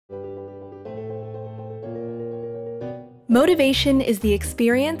Motivation is the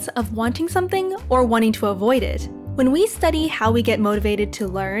experience of wanting something or wanting to avoid it. When we study how we get motivated to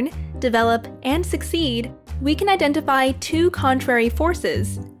learn, develop, and succeed, we can identify two contrary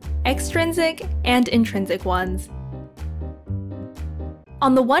forces, extrinsic and intrinsic ones.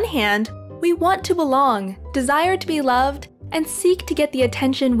 On the one hand, we want to belong, desire to be loved, and seek to get the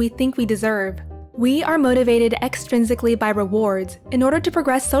attention we think we deserve. We are motivated extrinsically by rewards in order to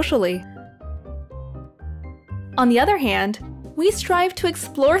progress socially. On the other hand, we strive to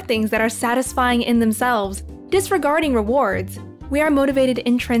explore things that are satisfying in themselves, disregarding rewards. We are motivated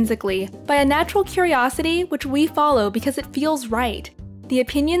intrinsically by a natural curiosity which we follow because it feels right. The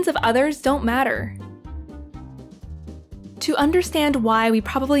opinions of others don't matter. To understand why we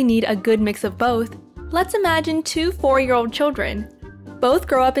probably need a good mix of both, let's imagine two 4-year-old children. Both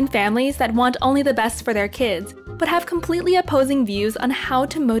grow up in families that want only the best for their kids, but have completely opposing views on how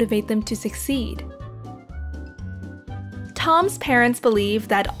to motivate them to succeed. Tom's parents believe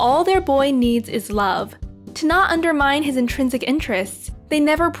that all their boy needs is love. To not undermine his intrinsic interests, they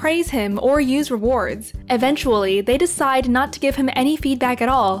never praise him or use rewards. Eventually, they decide not to give him any feedback at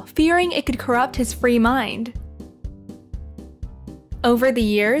all, fearing it could corrupt his free mind. Over the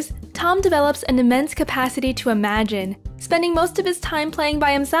years, Tom develops an immense capacity to imagine, spending most of his time playing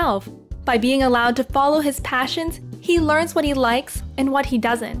by himself. By being allowed to follow his passions, he learns what he likes and what he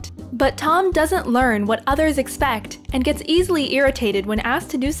doesn't. But Tom doesn't learn what others expect and gets easily irritated when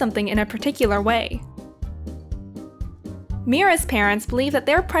asked to do something in a particular way. Mira's parents believe that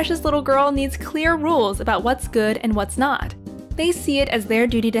their precious little girl needs clear rules about what's good and what's not. They see it as their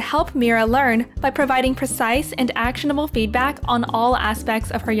duty to help Mira learn by providing precise and actionable feedback on all aspects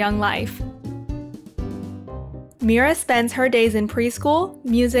of her young life. Mira spends her days in preschool,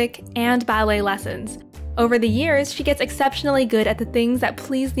 music, and ballet lessons. Over the years, she gets exceptionally good at the things that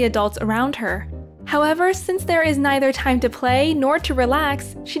please the adults around her. However, since there is neither time to play nor to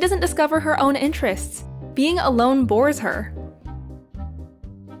relax, she doesn't discover her own interests. Being alone bores her.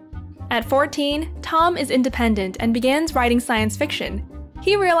 At 14, Tom is independent and begins writing science fiction.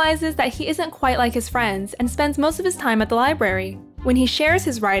 He realizes that he isn't quite like his friends and spends most of his time at the library. When he shares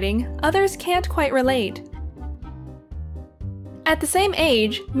his writing, others can't quite relate. At the same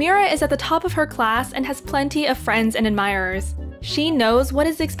age, Mira is at the top of her class and has plenty of friends and admirers. She knows what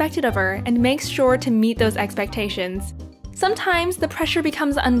is expected of her and makes sure to meet those expectations. Sometimes the pressure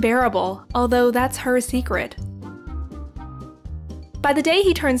becomes unbearable, although that's her secret. By the day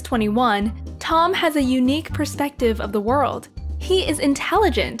he turns 21, Tom has a unique perspective of the world. He is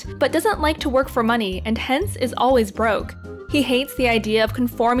intelligent, but doesn't like to work for money and hence is always broke. He hates the idea of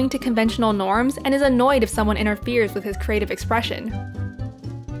conforming to conventional norms and is annoyed if someone interferes with his creative expression.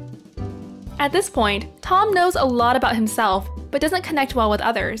 At this point, Tom knows a lot about himself, but doesn't connect well with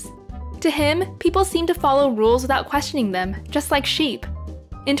others. To him, people seem to follow rules without questioning them, just like sheep.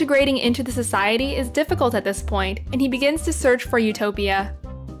 Integrating into the society is difficult at this point, and he begins to search for utopia.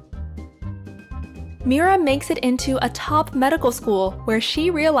 Mira makes it into a top medical school where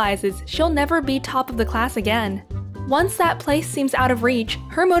she realizes she'll never be top of the class again. Once that place seems out of reach,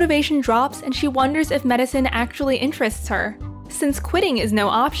 her motivation drops and she wonders if medicine actually interests her. Since quitting is no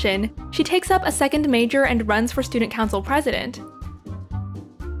option, she takes up a second major and runs for student council president.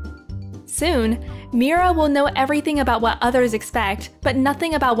 Soon, Mira will know everything about what others expect, but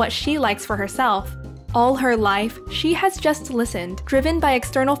nothing about what she likes for herself. All her life, she has just listened, driven by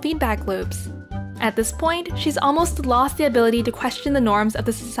external feedback loops. At this point, she's almost lost the ability to question the norms of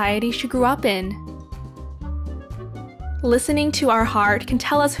the society she grew up in. Listening to our heart can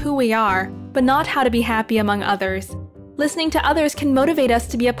tell us who we are, but not how to be happy among others. Listening to others can motivate us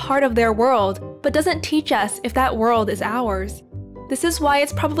to be a part of their world, but doesn't teach us if that world is ours. This is why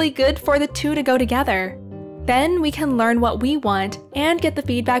it's probably good for the two to go together. Then we can learn what we want and get the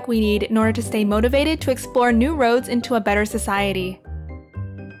feedback we need in order to stay motivated to explore new roads into a better society.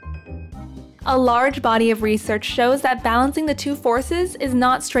 A large body of research shows that balancing the two forces is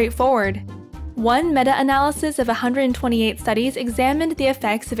not straightforward. One meta-analysis of 128 studies examined the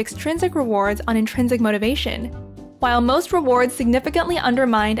effects of extrinsic rewards on intrinsic motivation. While most rewards significantly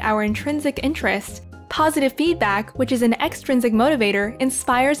undermined our intrinsic interest, positive feedback, which is an extrinsic motivator,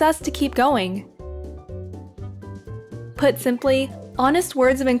 inspires us to keep going. Put simply, honest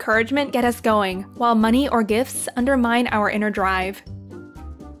words of encouragement get us going, while money or gifts undermine our inner drive.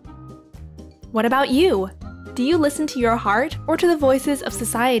 What about you? Do you listen to your heart or to the voices of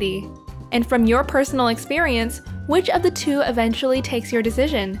society? And from your personal experience, which of the two eventually takes your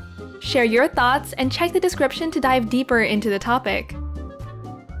decision? Share your thoughts and check the description to dive deeper into the topic.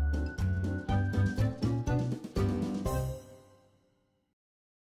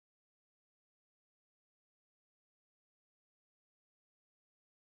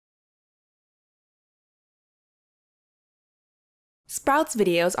 Sprouts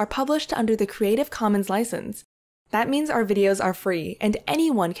videos are published under the Creative Commons license. That means our videos are free and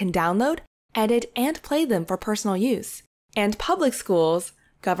anyone can download, edit, and play them for personal use. And public schools,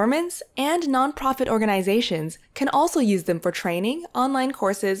 governments, and nonprofit organizations can also use them for training, online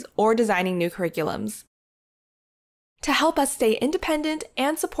courses, or designing new curriculums. To help us stay independent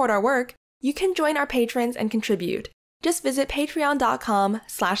and support our work, you can join our patrons and contribute. Just visit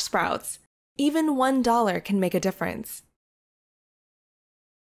patreon.com/sprouts. Even $1 can make a difference.